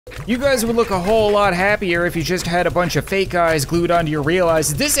You guys would look a whole lot happier if you just had a bunch of fake eyes glued onto your real eyes.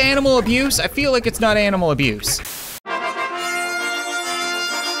 Is this animal abuse? I feel like it's not animal abuse.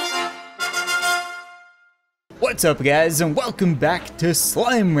 What's up guys, and welcome back to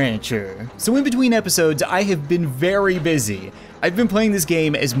Slime Rancher. So in between episodes, I have been very busy. I've been playing this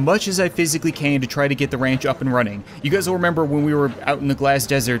game as much as I physically can to try to get the ranch up and running. You guys will remember when we were out in the glass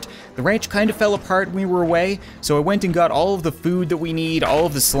desert, the ranch kind of fell apart when we were away, so I went and got all of the food that we need, all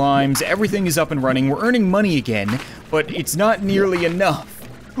of the slimes, everything is up and running. We're earning money again, but it's not nearly enough.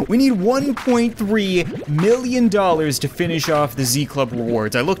 We need $1.3 million to finish off the Z Club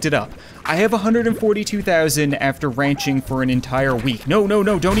rewards. I looked it up. I have 142,000 after ranching for an entire week. No,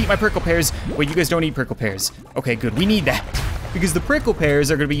 don't eat my prickle pears. Wait, you guys don't eat prickle pears. Okay, good, we need that. Because the prickle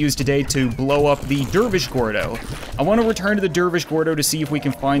pears are gonna be used today to blow up the Dervish Gordo. I wanna return to the Dervish Gordo to see if we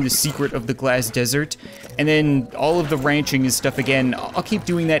can find the secret of the glass desert. And then all of the ranching and stuff again, I'll keep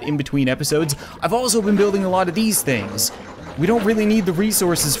doing that in between episodes. I've also been building a lot of these things. We don't really need the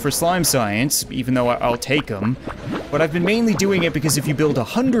resources for slime science, even though I'll take them. But I've been mainly doing it because if you build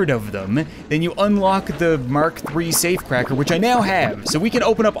 100 of them, then you unlock the Mark III safecracker, which I now have. So we can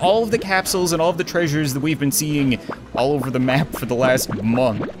open up all of the capsules and all of the treasures that we've been seeing all over the map for the last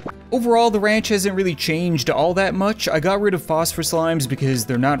month. Overall, the ranch hasn't really changed all that much. I got rid of phosphor slimes because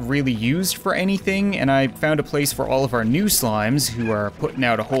they're not really used for anything, and I found a place for all of our new slimes who are putting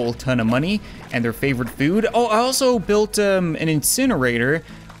out a whole ton of money and their favorite food. Oh, I also built an incinerator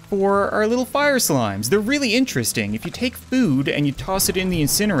for our little fire slimes. They're really interesting. If you take food and you toss it in the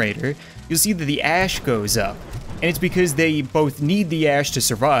incinerator, you'll see that the ash goes up. And it's because they both need the ash to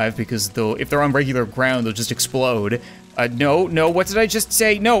survive, because if they're on regular ground, they'll just explode. No, what did I just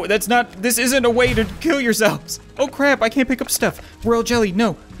say? No, this isn't a way to kill yourselves. Oh crap, I can't pick up stuff. Royal jelly,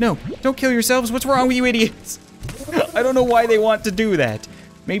 no, don't kill yourselves. What's wrong with you idiots? I don't know why they want to do that.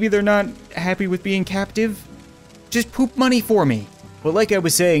 Maybe they're not happy with being captive? Just poop money for me. Well, like I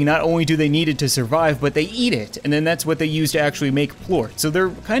was saying, not only do they need it to survive, but they eat it, and then that's what they use to actually make plort. So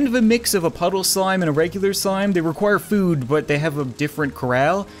they're kind of a mix of a puddle slime and a regular slime. They require food, but they have a different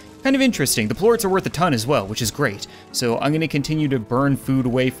corral. Kind of interesting. The plorts are worth a ton as well, which is great. So I'm gonna continue to burn food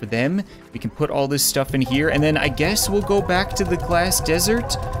away for them. We can put all this stuff in here, and then I guess we'll go back to the glass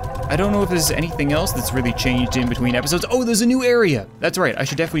desert. I don't know if there's anything else that's really changed in between episodes. Oh, there's a new area. That's right, I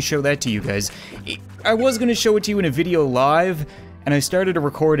should definitely show that to you guys. I was gonna show it to you in a video live, and I started to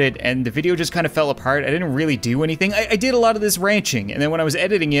record it, and the video just kind of fell apart. I didn't really do anything. I did a lot of this ranching, and then when I was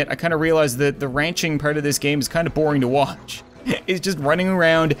editing it, I kind of realized that the ranching part of this game is kind of boring to watch. It's just running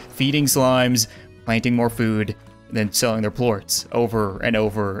around, feeding slimes, planting more food, and then selling their plorts over and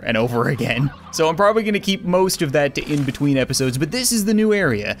over and over again. So I'm probably gonna keep most of that to in between episodes, but this is the new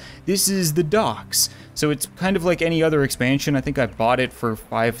area. This is the docks. So it's kind of like any other expansion. I think I bought it for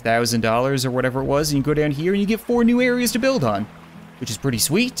 $5,000 or whatever it was, and you go down here and you get 4 new areas to build on, which is pretty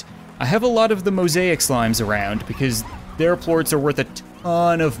sweet. I have a lot of the mosaic slimes around because their plorts are worth a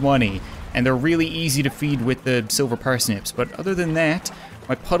ton of money, and they're really easy to feed with the silver parsnips. But other than that,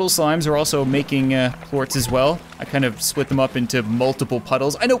 my puddle slimes are also making plorts as well. I kind of split them up into multiple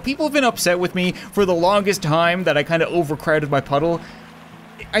puddles. I know people have been upset with me for the longest time that I kind of overcrowded my puddle.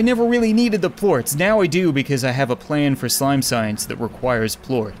 I never really needed the plorts. Now I do because I have a plan for slime science that requires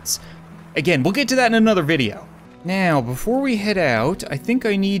plorts. Again, we'll get to that in another video. Now, before we head out, I think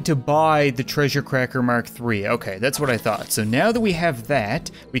I need to buy the Treasure Cracker Mark III. Okay, that's what I thought. So now that we have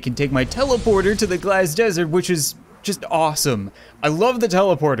that, we can take my teleporter to the glass desert, which is just awesome. I love the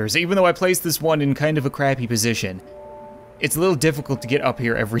teleporters, even though I placed this one in kind of a crappy position. It's a little difficult to get up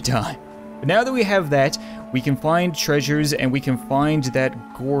here every time. But now that we have that, we can find treasures and we can find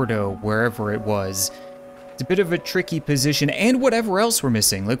that Gordo wherever it was. It's a bit of a tricky position, and whatever else we're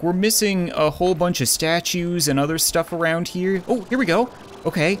missing. Like, we're missing a whole bunch of statues and other stuff around here. Oh, here we go.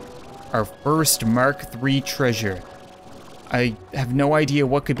 Okay, our first Mark III treasure. I have no idea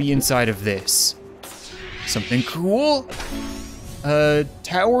what could be inside of this. Something cool? A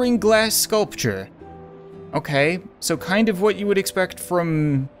towering glass sculpture. Okay, so kind of what you would expect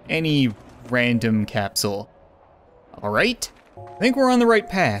from any random capsule. All right, I think we're on the right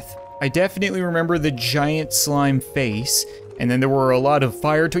path. I definitely remember the giant slime face, and then there were a lot of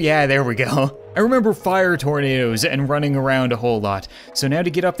yeah, there we go. I remember fire tornadoes and running around a whole lot. So now to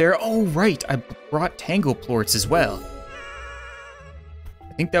get up there, oh right, I brought tangle plorts as well.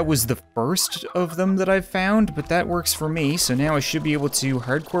 I think that was the first of them that I've found, but that works for me. So now I should be able to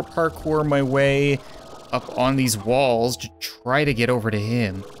hardcore parkour my way up on these walls to try to get over to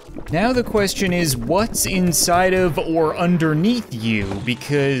him. Now the question is, what's inside of or underneath you?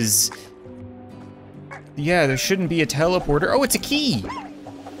 Because, yeah, there shouldn't be a teleporter. Oh, it's a key.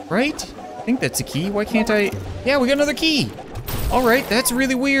 right? I think that's a key. Why can't I? Yeah, we got another key. All right, that's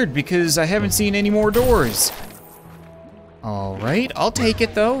really weird because I haven't seen any more doors. All right, I'll take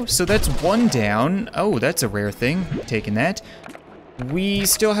it though. So that's one down. Oh, that's a rare thing. Taking that. We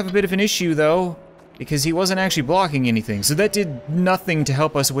still have a bit of an issue though, because he wasn't actually blocking anything. So that did nothing to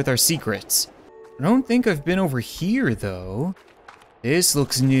help us with our secrets. I don't think I've been over here though. This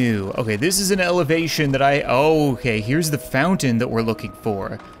looks new. Okay, this is an elevation that okay, here's the fountain that we're looking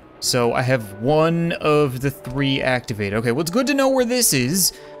for. So I have one of the 3 activated. Okay, well it's good to know where this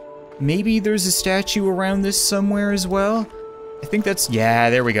is. Maybe there's a statue around this somewhere as well. I think that's,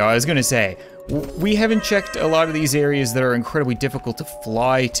 yeah, there we go. I was gonna say, we haven't checked a lot of these areas that are incredibly difficult to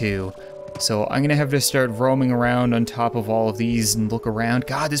fly to. So I'm gonna have to start roaming around on top of all of these and look around.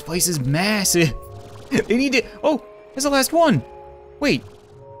 God, this place is massive. They need to, oh, there's the last one. Wait,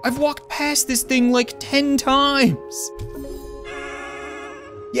 I've walked past this thing like 10 times.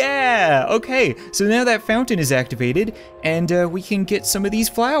 Yeah, okay, so now that fountain is activated and we can get some of these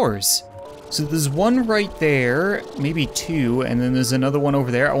flowers. So there's one right there, maybe 2, and then there's another one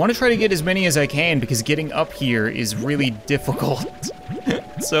over there. I want to try to get as many as I can because getting up here is really difficult.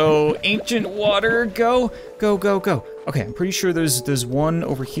 So ancient water, go, go, go, go. Okay, I'm pretty sure there's one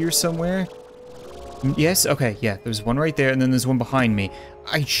over here somewhere. Yes, okay, yeah, there's one right there and then there's one behind me.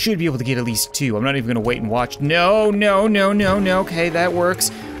 I should be able to get at least 2. I'm not even gonna wait and watch. No, no, no, no, no, okay, that works.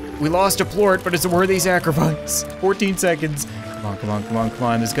 We lost a plort, but it's a worthy sacrifice. 14 seconds. Come on, come on, come on, come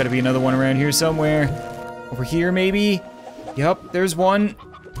on. There's gotta be another one around here somewhere. Over here, maybe? Yep, there's one.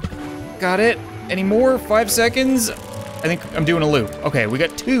 Got it. Any more? 5 seconds? I think I'm doing a loop. Okay, we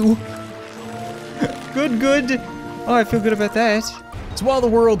got 2. Good, good. Oh, I feel good about that. So while the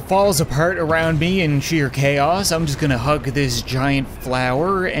world falls apart around me in sheer chaos, I'm just gonna hug this giant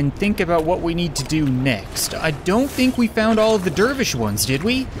flower and think about what we need to do next. I don't think we found all of the dervish ones, did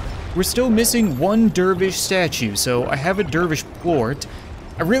we? We're still missing 1 dervish statue, so I have a dervish plort.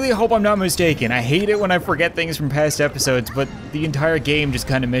 I really hope I'm not mistaken. I hate it when I forget things from past episodes, but the entire game just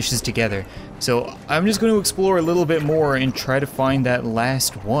kind of meshes together. So I'm just going to explore a little bit more and try to find that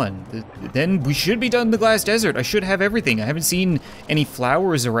last one. Then we should be done in the glass desert. I should have everything. I haven't seen any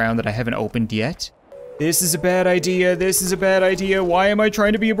flowers around that I haven't opened yet. This is a bad idea. This is a bad idea. Why am I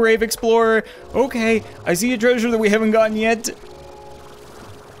trying to be a brave explorer? Okay, I see a treasure that we haven't gotten yet.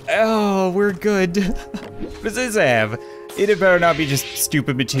 Oh, we're good. What does this have? It better not be just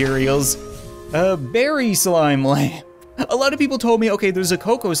stupid materials. A berry slime lamp. A lot of people told me, okay, there's a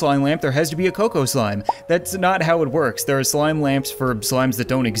cocoa slime lamp, there has to be a cocoa slime. That's not how it works. There are slime lamps for slimes that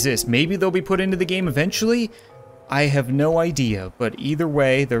don't exist. Maybe they'll be put into the game eventually? I have no idea, but either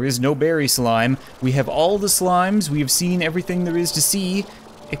way, there is no berry slime. We have all the slimes, we have seen everything there is to see,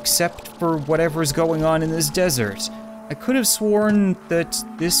 except for whatever's going on in this desert. I could have sworn that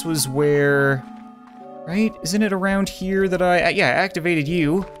this was where... Right? Isn't it around here that I activated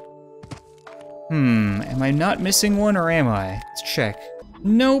you? Am I not missing one or am I? Let's check.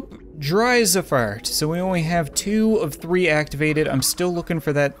 Nope, dry as a fart. So we only have 2 of 3 activated. I'm still looking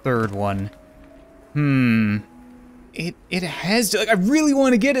for that 3rd one. It has to, like, I really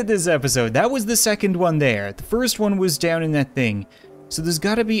want to get it this episode. That was the 2nd one there. The 1st one was down in that thing. So there's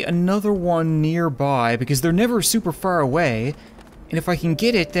gotta be another one nearby because they're never super far away. And if I can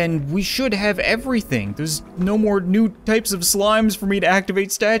get it, then we should have everything. There's no more new types of slimes for me to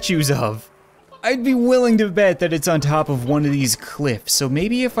activate statues of. I'd be willing to bet that it's on top of one of these cliffs. So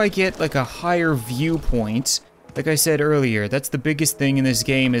maybe if I get like a higher viewpoint, like I said earlier, that's the biggest thing in this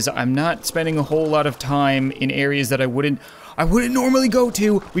game is I'm not spending a whole lot of time in areas that I wouldn't normally go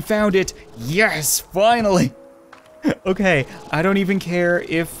to. We found it. Yes, finally. Okay, I don't even care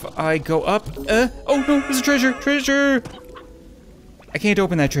if I go up. Oh no, there's a treasure. I can't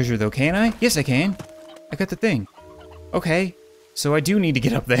open that treasure though, can I? Yes, I can. I got the thing. Okay, so I do need to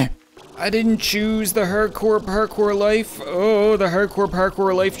get up there. I didn't choose the hardcore parkour life. Oh, the hardcore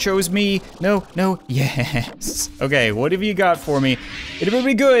parkour life chose me. No, yes. Okay, what have you got for me? It better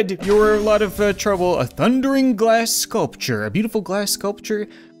be good. You're a lot of trouble. A thundering glass sculpture. A beautiful glass sculpture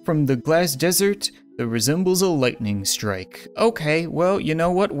from the glass desert that resembles a lightning strike. Okay, well, you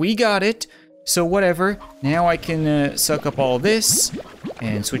know what? We got it. So whatever, now I can suck up all this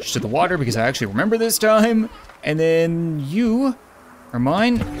and switch to the water because I actually remember this time. And then you are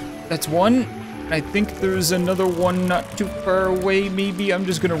mine. That's one. I think there's another one not too far away, maybe. I'm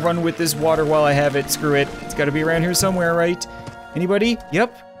just gonna run with this water while I have it. Screw it. It's gotta be around here somewhere, right? Anybody?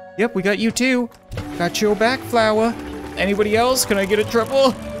 Yep, we got you too. Got your back, flower. Anybody else? Can I get a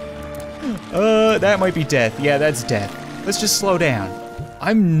triple? That might be death. Yeah, that's death. Let's just slow down.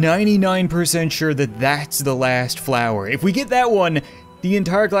 I'm 99% sure that that's the last flower. If we get that one, the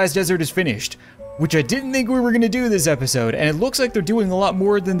entire glass desert is finished, which I didn't think we were gonna do this episode, and it looks like they're doing a lot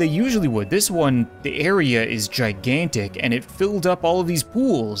more than they usually would. This one, the area is gigantic, and it filled up all of these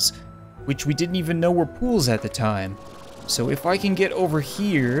pools, which we didn't even know were pools at the time. So if I can get over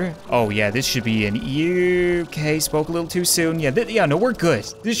here, oh yeah, this should be an okay, spoke a little too soon. Yeah, no, we're good.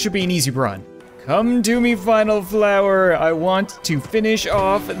 This should be an easy run. Come to me, final flower. I want to finish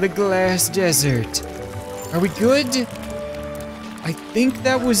off the glass desert. Are we good? I think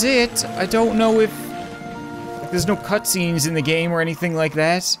that was it. I don't know if there's no cutscenes in the game or anything like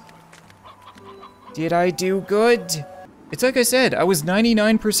that. Did I do good? It's like I said, I was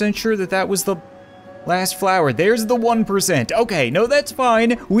 99% sure that that was the last flower. There's the 1%. Okay, no, that's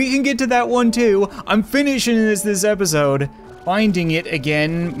fine. We can get to that one too. I'm finishing this episode. Finding it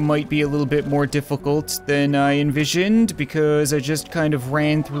again might be a little bit more difficult than I envisioned because I just kind of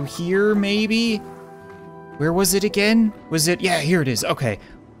ran through here, maybe? Where was it again? Was it? Yeah, here it is. Okay,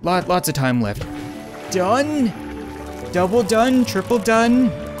 lots of time left. Done? Double done? Triple done?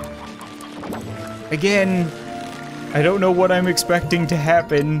 Again, I don't know what I'm expecting to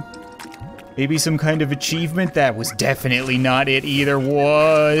happen. Maybe some kind of achievement? That was definitely not it either,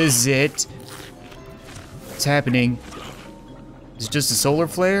 was it? What's happening? Is it just a solar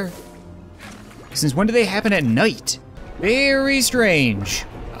flare? Since when do they happen at night? Very strange.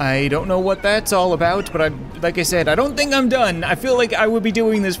 I don't know what that's all about, but like I said, I don't think I'm done. I feel like I would be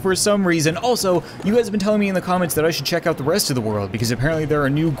doing this for some reason. Also, you guys have been telling me in the comments that I should check out the rest of the world because apparently there are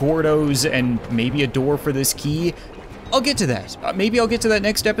new Gordos and maybe a door for this key. I'll get to that. Maybe I'll get to that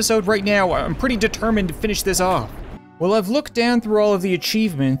next episode. Right now, I'm pretty determined to finish this off. Well, I've looked down through all of the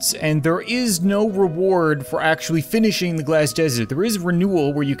achievements, and there is no reward for actually finishing the glass desert. There is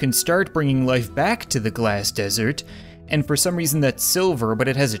renewal where you can start bringing life back to the glass desert, and for some reason that's silver, but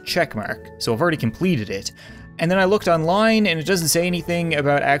it has a check mark, so I've already completed it. And then I looked online, and it doesn't say anything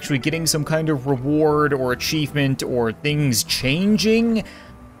about actually getting some kind of reward or achievement or things changing.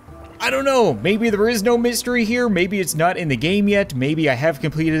 I don't know, maybe there is no mystery here, maybe it's not in the game yet, maybe I have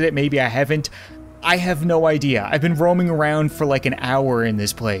completed it, maybe I haven't. I have no idea. I've been roaming around for like an hour in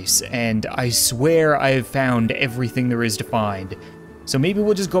this place, and I swear I've found everything there is to find. So maybe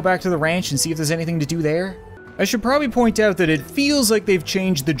we'll just go back to the ranch and see if there's anything to do there? I should probably point out that it feels like they've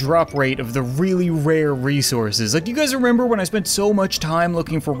changed the drop rate of the really rare resources. Like, do you guys remember when I spent so much time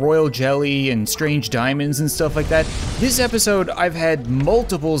looking for royal jelly and strange diamonds and stuff like that? This episode, I've had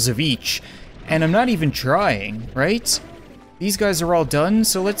multiples of each, and I'm not even trying, right? These guys are all done,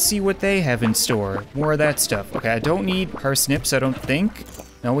 so let's see what they have in store. More of that stuff. Okay, I don't need parsnips, I don't think.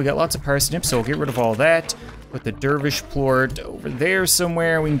 No, we got lots of parsnips, so we'll get rid of all that. Put the dervish plort over there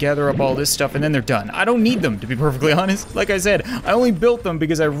somewhere. We can gather up all this stuff, and then they're done. I don't need them, to be perfectly honest. Like I said, I only built them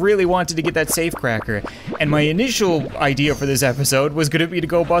because I really wanted to get that safe cracker. And my initial idea for this episode was gonna be to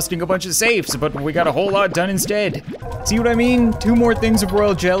go busting a bunch of safes, but we got a whole lot done instead. See what I mean? 2 more things of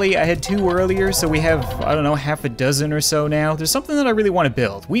royal jelly. I had 2 earlier, so we have, I don't know, half a dozen or so now. There's something that I really want to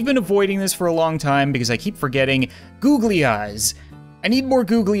build. We've been avoiding this for a long time because I keep forgetting googly eyes. I need more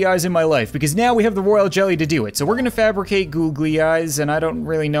googly eyes in my life because now we have the royal jelly to do it. So we're gonna fabricate googly eyes, and I don't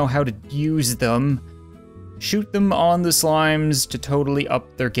really know how to use them. Shoot them on the slimes to totally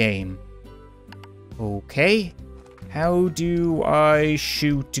up their game. Okay, how do I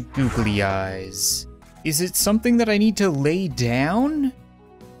shoot googly eyes? Is it something that I need to lay down?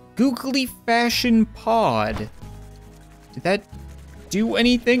 Googly fashion pod. Did that do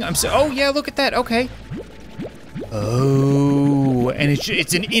anything? Oh yeah, look at that, okay. Oh, and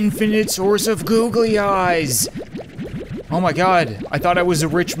it's an infinite source of googly eyes. Oh my god, I thought I was a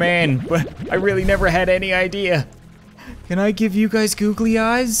rich man, but I really never had any idea. Can I give you guys googly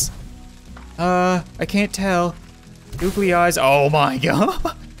eyes? I can't tell. Googly eyes, oh my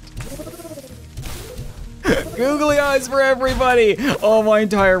god. Googly eyes for everybody. Oh, my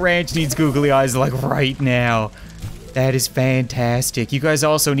entire ranch needs googly eyes like right now. That is fantastic. You guys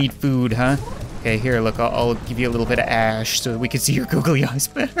also need food, huh? Okay, here, look, I'll give you a little bit of ash so that we can see your googly eyes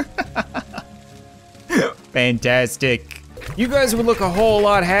better. Fantastic. You guys would look a whole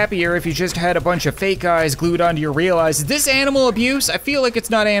lot happier if you just had a bunch of fake eyes glued onto your real eyes. Is this animal abuse? I feel like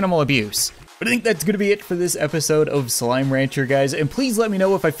it's not animal abuse. But I think that's gonna be it for this episode of Slime Rancher, guys. And please let me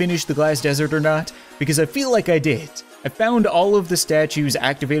know if I finished the glass desert or not, because I feel like I did. I found all of the statues,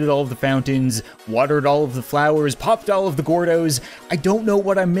 activated all of the fountains, watered all of the flowers, popped all of the Gordos. I don't know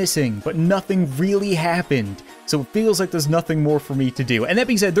what I'm missing, but nothing really happened. So it feels like there's nothing more for me to do. And that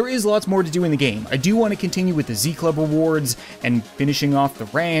being said, there is lots more to do in the game. I do want to continue with the Z Club rewards and finishing off the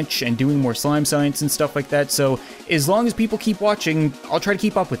ranch and doing more slime science and stuff like that. So as long as people keep watching, I'll try to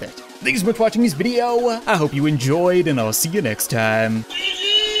keep up with it. Thank you so much for watching this video. I hope you enjoyed, and I'll see you next time.